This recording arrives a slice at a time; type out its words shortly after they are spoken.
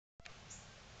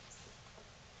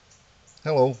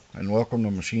Hello and welcome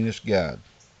to Machinist Guide.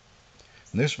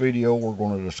 In this video we're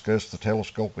going to discuss the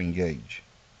telescoping gauge.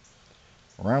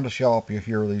 Around the shop you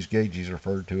hear these gauges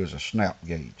referred to as a snap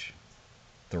gauge.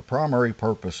 Their primary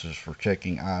purpose is for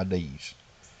checking IDs,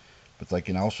 but they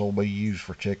can also be used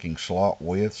for checking slot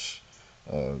widths,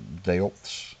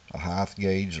 depths, a height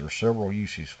gauge. There are several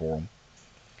uses for them.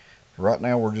 Right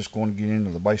now we're just going to get into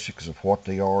the basics of what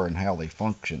they are and how they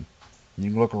function. You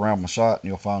can look around my site and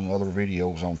you'll find other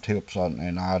videos on tips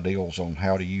and ideals on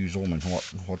how to use them and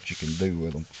what you can do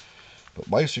with them.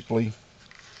 But basically,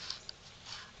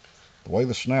 the way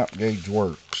the snap gauge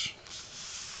works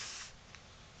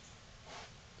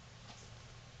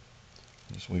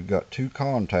is we've got two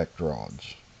contact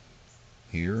rods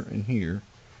here and here.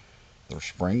 They're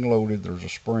spring loaded. There's a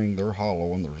spring, they're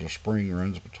hollow, and there's a spring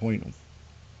runs between them.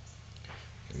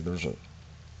 Okay, there's a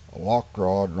lock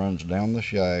rod runs down the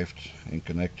shaft and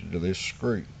connected to this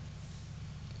screw.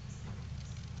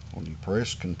 When you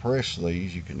compress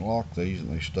these, you can lock these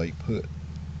and they stay put.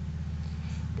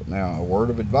 But now, a word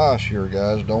of advice here,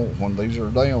 guys, when these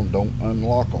are down, don't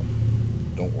unlock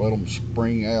them. Don't let them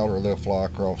spring out or they'll fly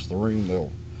across the room.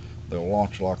 They'll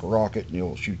launch like a rocket and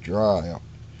you'll shoot your eye out.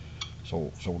 So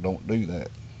don't do that.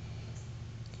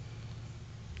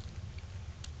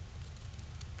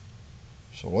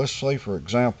 So let's say, for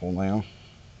example, now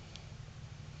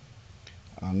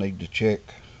I need to check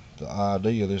the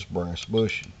ID of this brass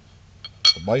bushing.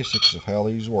 The basics of how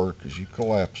these work is you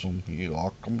collapse them, you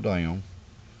lock them down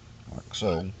like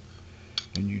so,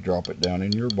 and you drop it down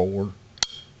in your bore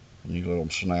and you let them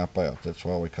snap out. That's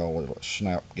why we call it a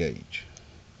snap gauge.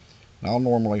 Now I'll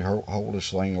normally hold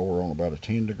this thing over on about a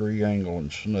 10-degree angle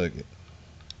and snug it.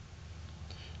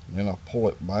 And then I pull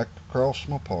it back across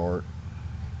my part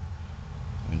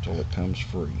until it comes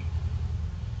free.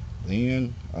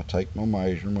 Then I take my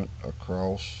measurement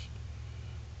across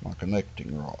my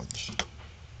connecting rods.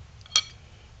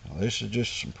 Now this is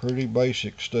just some pretty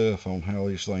basic stuff on how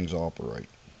these things operate.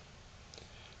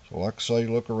 So like I say,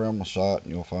 look around my site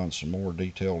and you'll find some more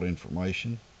detailed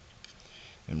information.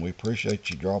 And we appreciate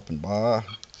you dropping by.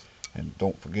 And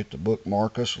don't forget to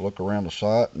bookmark us, look around the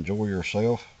site, enjoy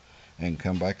yourself, and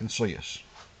come back and see us.